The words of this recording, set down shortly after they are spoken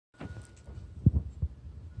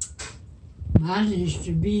managed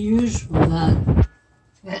to be useful.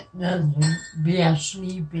 That doesn't be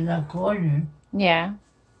asleep in a corner. Yeah.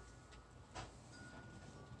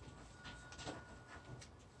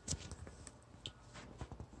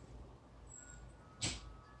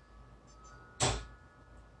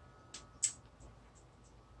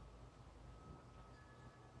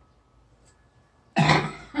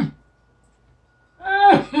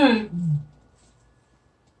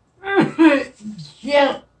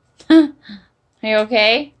 Yeah. Are you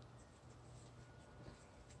okay?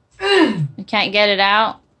 You can't get it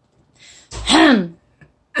out? There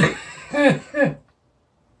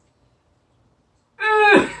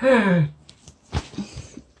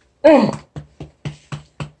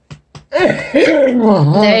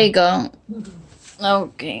you go.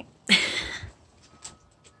 Okay.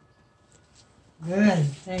 Good,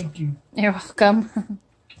 thank you. You're welcome.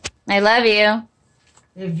 I love you.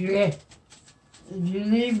 If you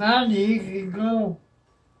need money, you can go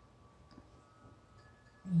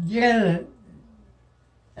get it,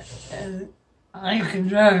 and I can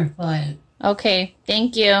verify it. Okay,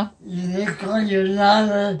 thank you. They call you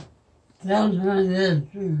Tata, tell her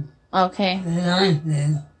that too. Okay. And I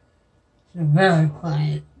said to verify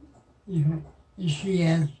it. She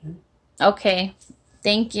answered. Okay,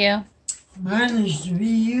 thank you. Managed to be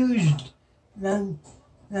used. Then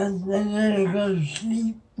let her go to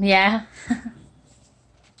sleep. Yeah.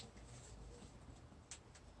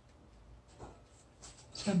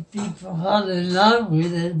 Some people fall in love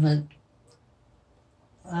with it, but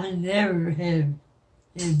I never have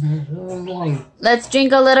in my whole life. Let's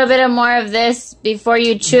drink a little bit more of this before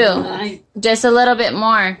you chew. Just a little bit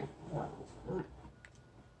more.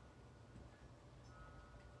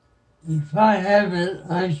 If I have it,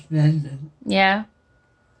 I spend it. Yeah.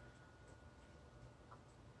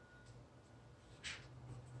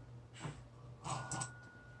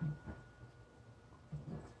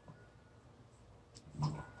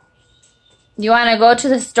 You want to go to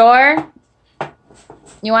the store?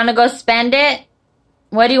 You want to go spend it?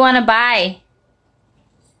 What do you want to buy?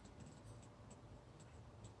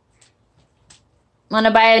 Want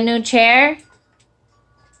to buy a new chair?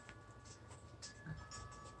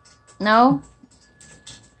 No?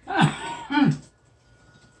 I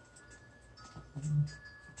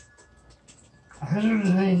don't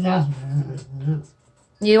think that's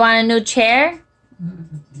You want a new chair?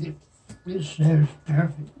 This chair's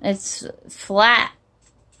perfect. It's flat.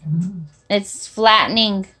 It's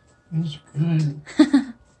flattening. It's good.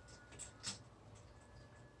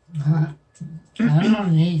 I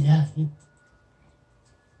don't need nothing.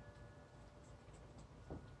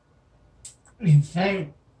 In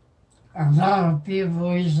fact, a lot of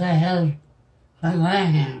people used to have a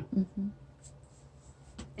lamb.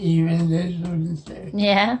 Even this one said.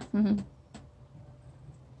 Yeah.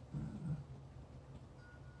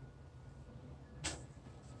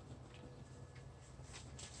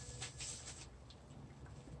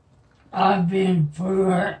 I've been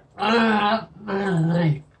poor all my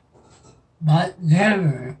life, but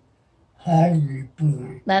never hungry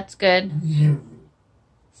poor. That's good. Never.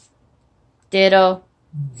 Ditto.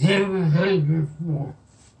 Never hungry poor.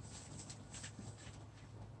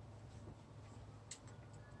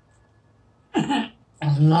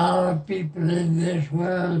 A lot of people in this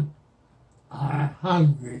world are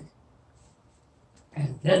hungry,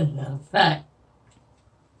 and that's a fact.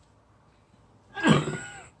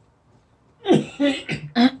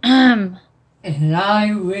 And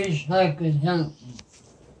I wish I could help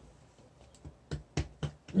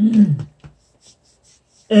them.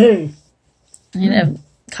 I'm gonna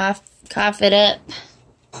cough it up.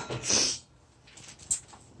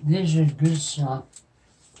 This is good stuff.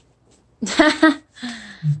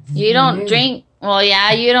 You don't drink. Well,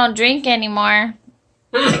 yeah, you don't drink anymore.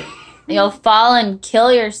 You'll fall and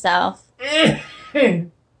kill yourself.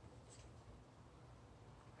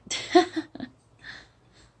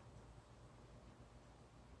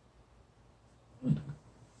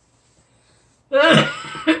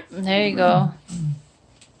 There you go.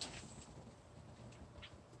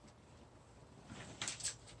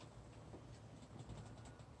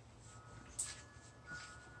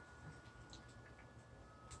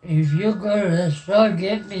 If you go to the store,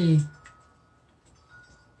 get me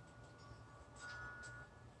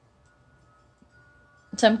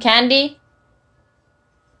Some candy?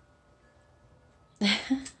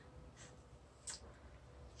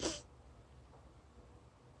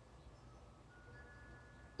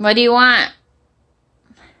 What do you want?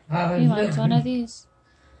 He wants one of these.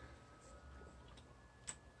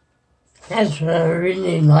 That's what I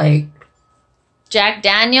really like. Jack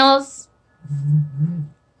Daniels?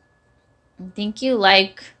 I think you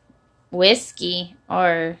like whiskey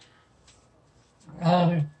or...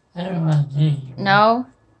 I don't want to drink. No?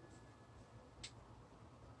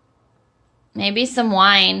 Maybe some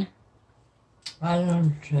wine. I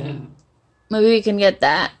don't drink Maybe we can get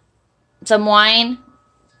that. Some wine?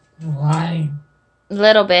 wine. A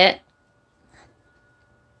little bit.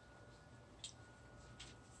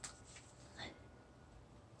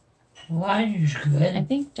 Wine is good. I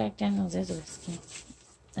think Jack Daniels is whiskey.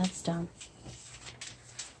 That's dumb.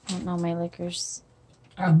 I don't know my liquors.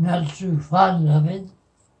 I'm not too fond of it.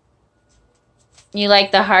 You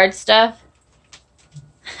like the hard stuff?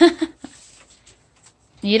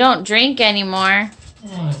 You don't drink anymore.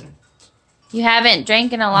 You haven't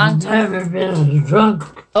drank in a long I've time. never been a drunk.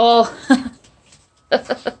 Oh.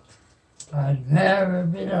 I've never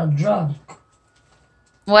been a drunk.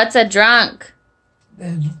 What's a drunk?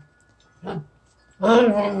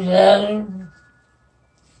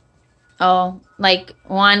 Oh, like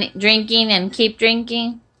one drinking and keep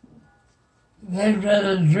drinking? They'd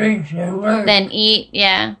rather drink than work. Then eat,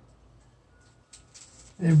 yeah.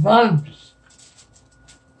 They're bumps.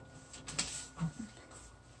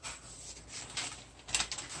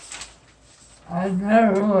 I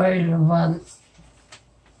never worried about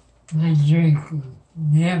my drinking.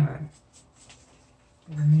 Never.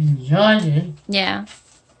 I enjoyed it. Yeah.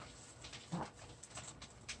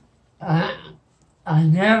 I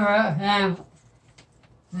never have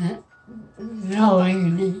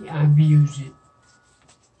knowingly abused it.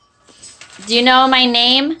 Do you know my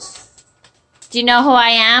name? Do you know who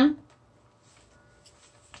I am?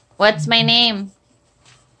 What's my name?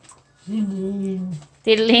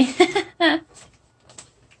 Diddly.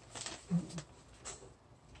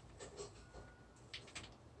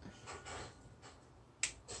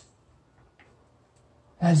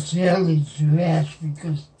 That's silly to ask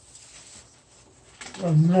because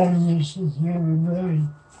I've known you since you were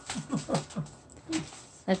born.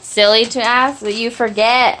 That's silly to ask, but you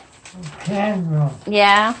forget. Camera.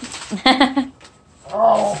 Yeah.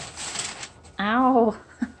 Oh. Ow.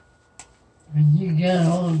 When you get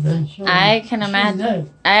older, I can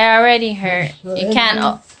imagine. I already hurt. You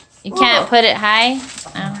can't put it high.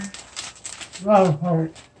 Oh. Right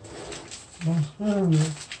part.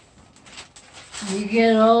 You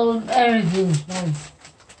get old, everything starts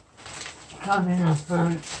coming up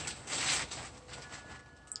front.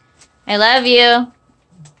 I love you.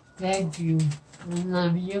 Thank you. I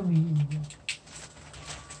love you.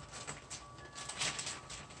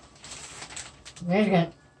 They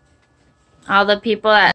got All the people that